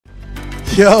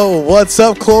Yo, what's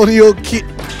up, Colonial Kid?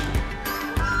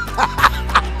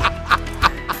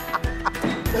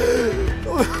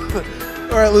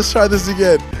 All right, let's try this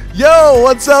again. Yo,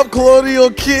 what's up,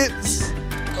 Colonial kids?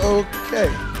 Okay.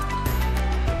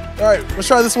 All right, let's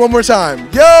try this one more time.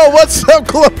 Yo, what's up,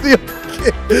 Colonial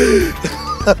kids?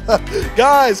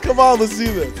 Guys, come on, let's do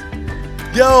this.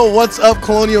 Yo, what's up,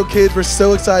 Colonial kids? We're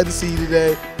so excited to see you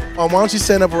today. Why don't you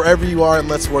stand up wherever you are and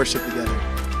let's worship together.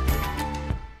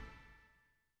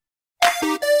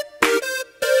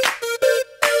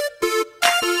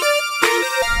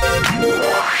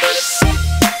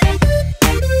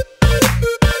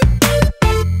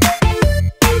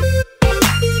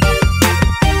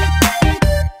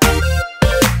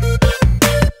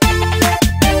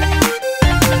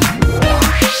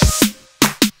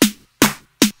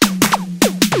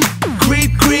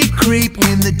 Creep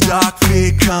in the dark,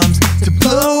 fear comes to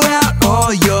blow out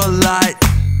all your light.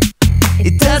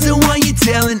 It doesn't want you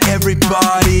telling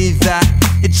everybody that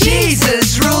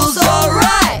Jesus rules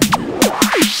alright.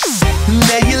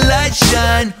 Let your light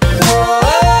shine,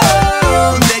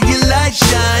 whoa. Let your light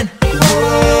shine,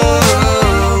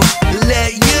 whoa.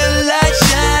 Let your light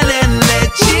shine and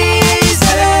let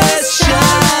Jesus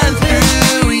shine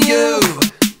through you.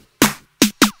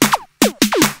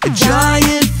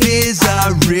 Giant fears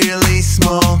are really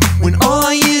small when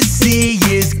all you see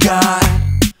is God.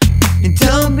 And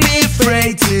don't be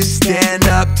afraid to stand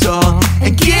up tall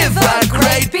and give a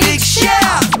great big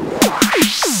shout.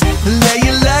 Let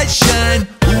your light shine,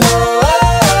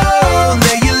 whoa.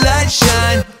 Let your light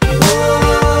shine,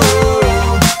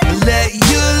 whoa. Let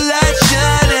your light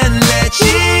shine and let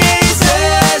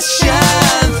Jesus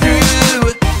shine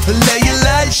through. Let your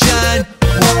light shine,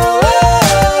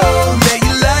 whoa. Let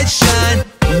your light shine,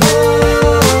 whoa.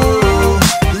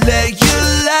 Let your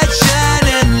light shine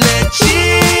and let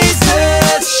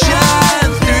Jesus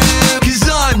shine through. 'Cause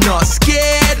I'm not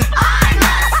scared.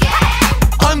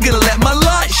 I'm gonna let my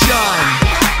light shine.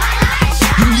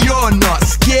 You're not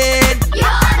scared.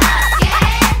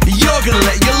 You're gonna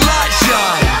let your light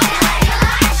shine.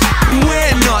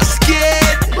 We're not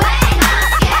scared.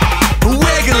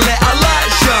 We're gonna let our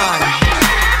light shine.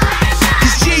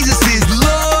 'Cause Jesus is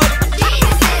Lord.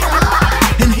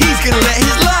 And He's gonna let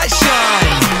His light shine.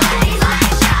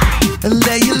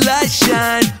 Let your light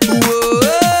shine,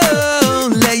 whoa.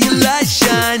 Let your light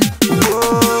shine,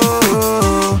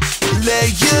 whoa. Let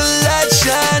your light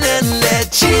shine and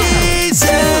let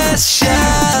Jesus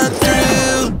shine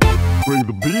through. Bring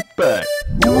the beat back.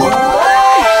 Whoa.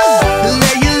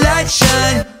 Let your light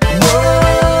shine,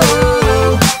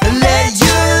 whoa. Let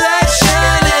your light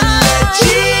shine and let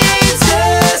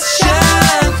Jesus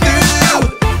shine through.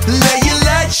 Let your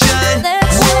light shine,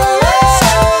 whoa.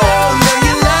 Let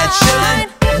your light shine,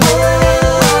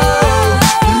 whoa.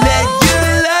 Let your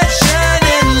light shine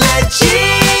and let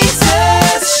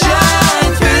Jesus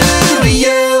shine through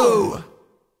you.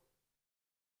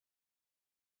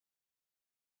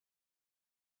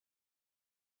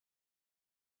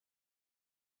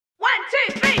 One, two,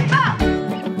 three, four.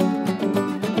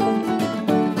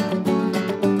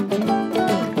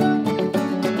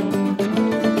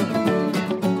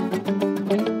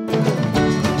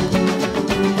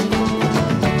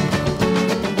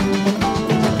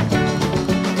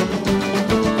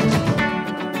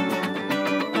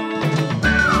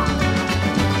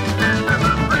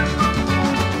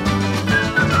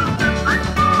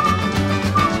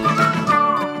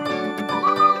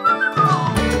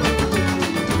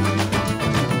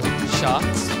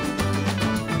 Sharks,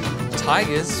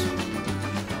 tigers,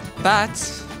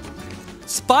 bats,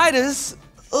 spiders.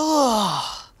 Ugh,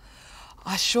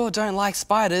 I sure don't like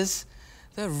spiders.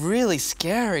 They're really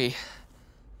scary.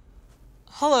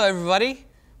 Hello everybody,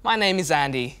 my name is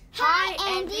Andy. Hi,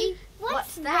 Andy.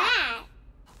 What's that?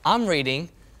 I'm reading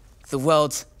The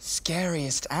World's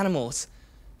Scariest Animals.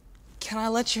 Can I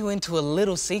let you into a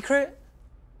little secret?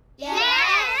 Yes.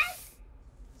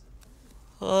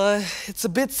 It's a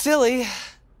bit silly.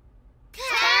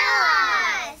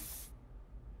 Tell us.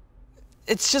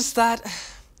 It's just that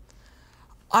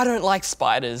I don't like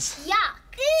spiders. Yuck.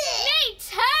 Me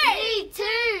too. Me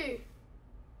too.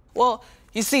 Well,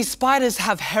 you see, spiders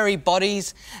have hairy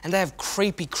bodies and they have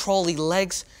creepy, crawly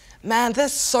legs. Man, they're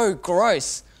so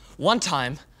gross. One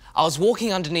time, I was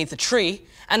walking underneath a tree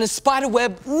and a spider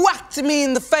web whacked me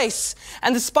in the face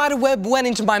and the spider web went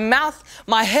into my mouth,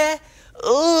 my hair.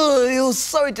 Ugh, it was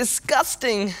so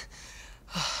disgusting.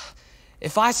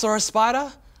 If I saw a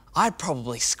spider, I'd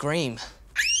probably scream.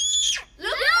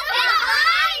 Look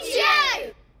behind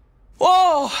you.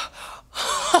 Oh!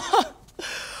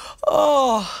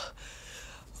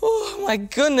 Oh, my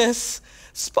goodness.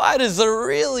 Spiders are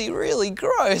really, really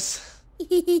gross.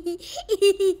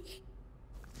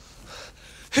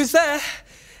 Who's there?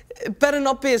 It better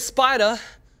not be a spider.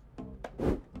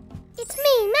 It's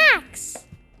me, Max.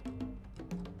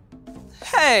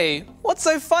 Hey, what's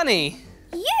so funny?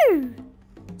 You.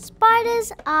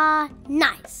 Spiders are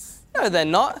nice. No, they're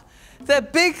not. They're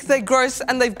big, they're gross,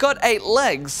 and they've got 8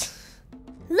 legs.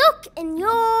 Look in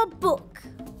your book.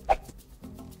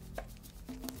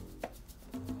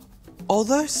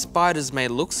 Although spiders may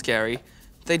look scary,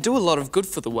 they do a lot of good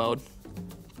for the world.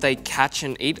 They catch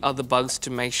and eat other bugs to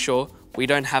make sure we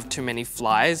don't have too many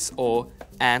flies or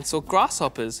ants or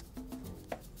grasshoppers.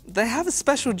 They have a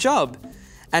special job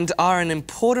and are an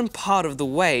important part of the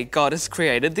way God has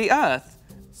created the earth.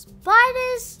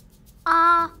 Spiders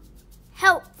are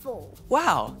helpful.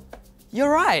 Wow,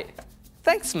 you're right.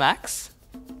 Thanks, Max.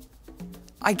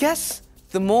 I guess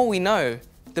the more we know,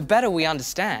 the better we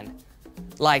understand.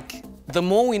 Like, the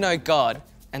more we know God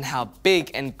and how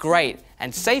big and great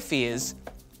and safe He is,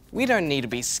 we don't need to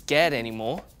be scared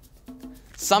anymore.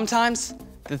 Sometimes,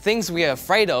 the things we are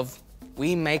afraid of,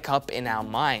 we make up in our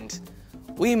mind.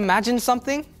 We imagine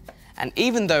something, and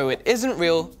even though it isn't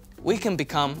real, we can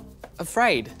become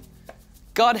afraid.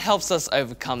 God helps us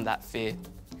overcome that fear.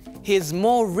 He is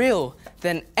more real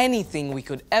than anything we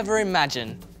could ever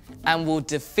imagine and will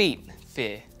defeat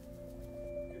fear.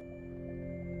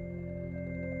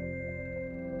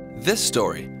 This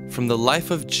story from the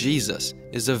life of Jesus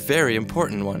is a very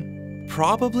important one.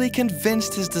 Probably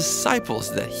convinced his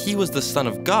disciples that he was the Son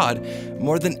of God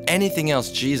more than anything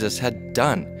else Jesus had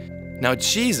done. Now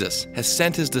Jesus has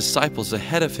sent his disciples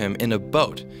ahead of him in a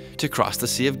boat to cross the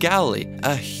Sea of Galilee,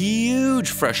 a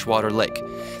huge freshwater lake.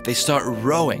 They start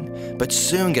rowing, but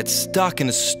soon get stuck in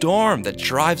a storm that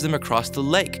drives them across the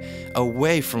lake,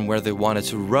 away from where they wanted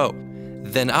to row.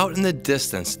 Then out in the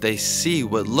distance, they see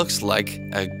what looks like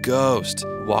a ghost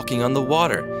walking on the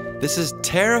water. This is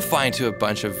terrifying to a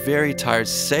bunch of very tired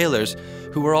sailors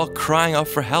who were all crying out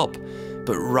for help.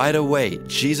 But right away,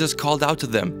 Jesus called out to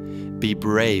them, "Be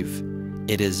brave.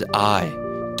 It is I.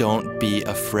 Don't be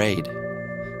afraid."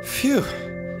 Phew,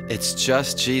 it's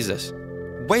just Jesus.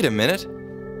 Wait a minute.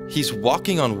 He's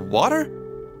walking on water?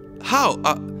 How?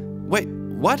 Wait,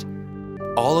 what?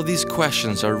 All of these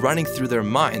questions are running through their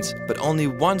minds, but only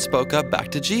one spoke up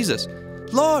back to Jesus.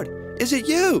 "Lord, is it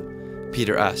you?"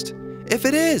 Peter asked. "If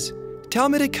it is, tell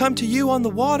me to come to you on the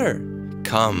water."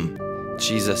 "Come,"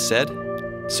 Jesus said.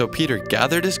 So Peter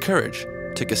gathered his courage,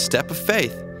 took a step of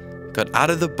faith, got out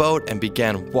of the boat and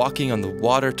began walking on the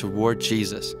water toward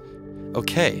Jesus.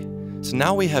 Okay, so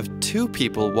now we have 2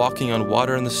 people walking on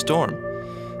water in the storm.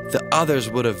 The others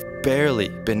would have barely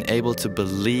been able to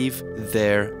believe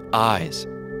their eyes.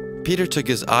 Peter took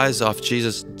his eyes off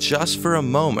Jesus just for a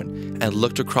moment and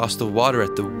looked across the water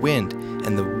at the wind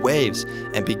and the waves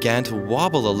and began to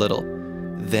wobble a little,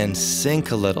 then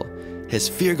sink a little. His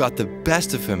fear got the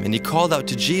best of him and he called out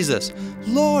to Jesus,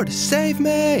 "Lord, save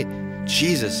me!"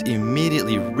 Jesus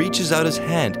immediately reaches out his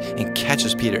hand and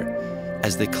catches Peter.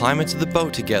 As they climb into the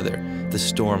boat together, the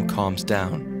storm calms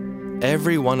down.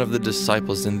 Every one of the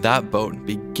disciples in that boat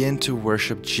begin to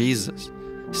worship Jesus,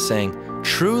 saying,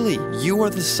 "Truly, you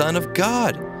are the Son of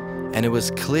God." And it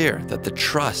was clear that the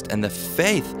trust and the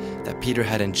faith that Peter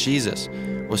had in Jesus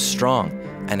was strong,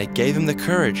 and it gave him the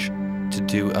courage to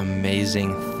do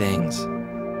amazing things.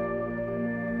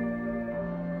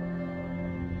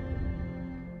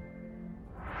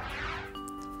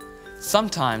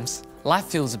 Sometimes life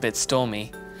feels a bit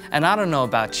stormy, and I don't know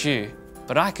about you,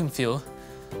 but I can feel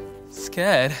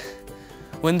scared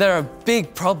when there are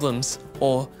big problems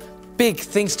or big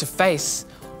things to face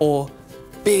or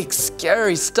big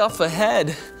scary stuff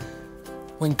ahead.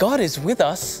 When God is with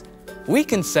us, we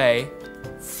can say,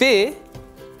 "Fear,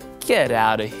 get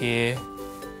out of here."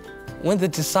 When the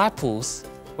disciples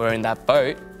were in that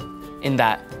boat, in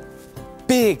that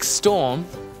big storm,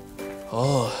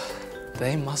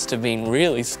 they must have been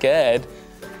really scared.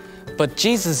 But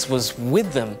Jesus was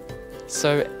with them,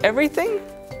 so everything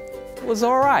was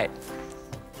all right.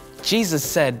 Jesus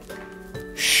said,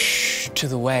 "Shh" to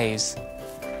the waves,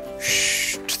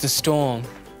 "Shh" to the storm,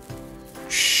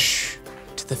 "Shh"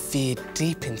 to the fear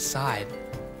deep inside,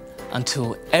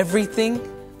 until everything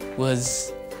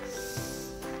was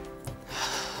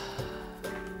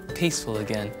peaceful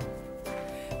again.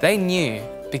 They knew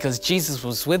because Jesus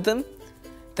was with them,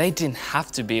 they didn't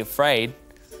have to be afraid.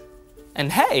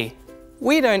 And hey,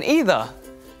 we don't either.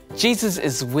 Jesus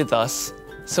is with us,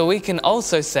 so we can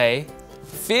also say,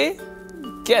 "Fear,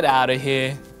 get out of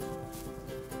here."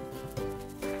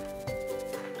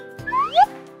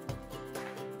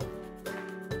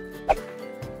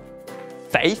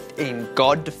 Faith in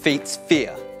God defeats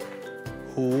fear.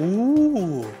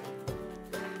 Ooh.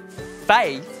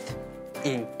 Faith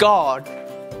in God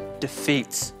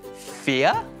defeats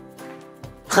fear?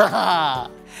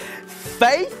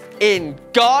 Faith in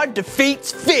God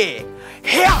defeats fear.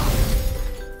 Here!